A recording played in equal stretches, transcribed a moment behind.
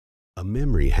A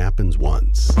memory happens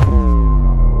once. Are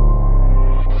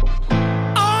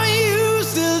you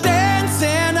still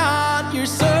dancing on your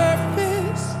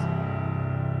surface,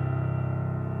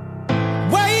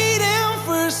 waiting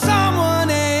for someone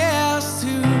else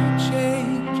to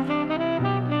change?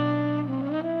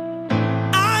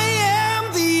 I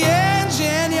am the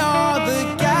engine, you're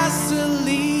the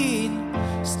gasoline,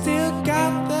 still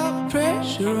got that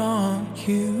pressure on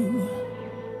you.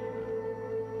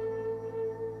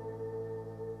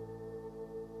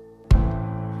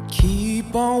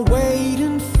 Keep on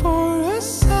waiting for a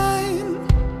sign,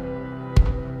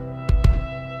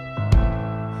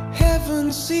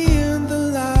 haven't seen the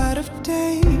light of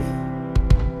day.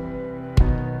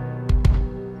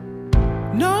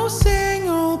 No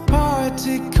single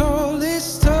particle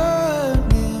is touched.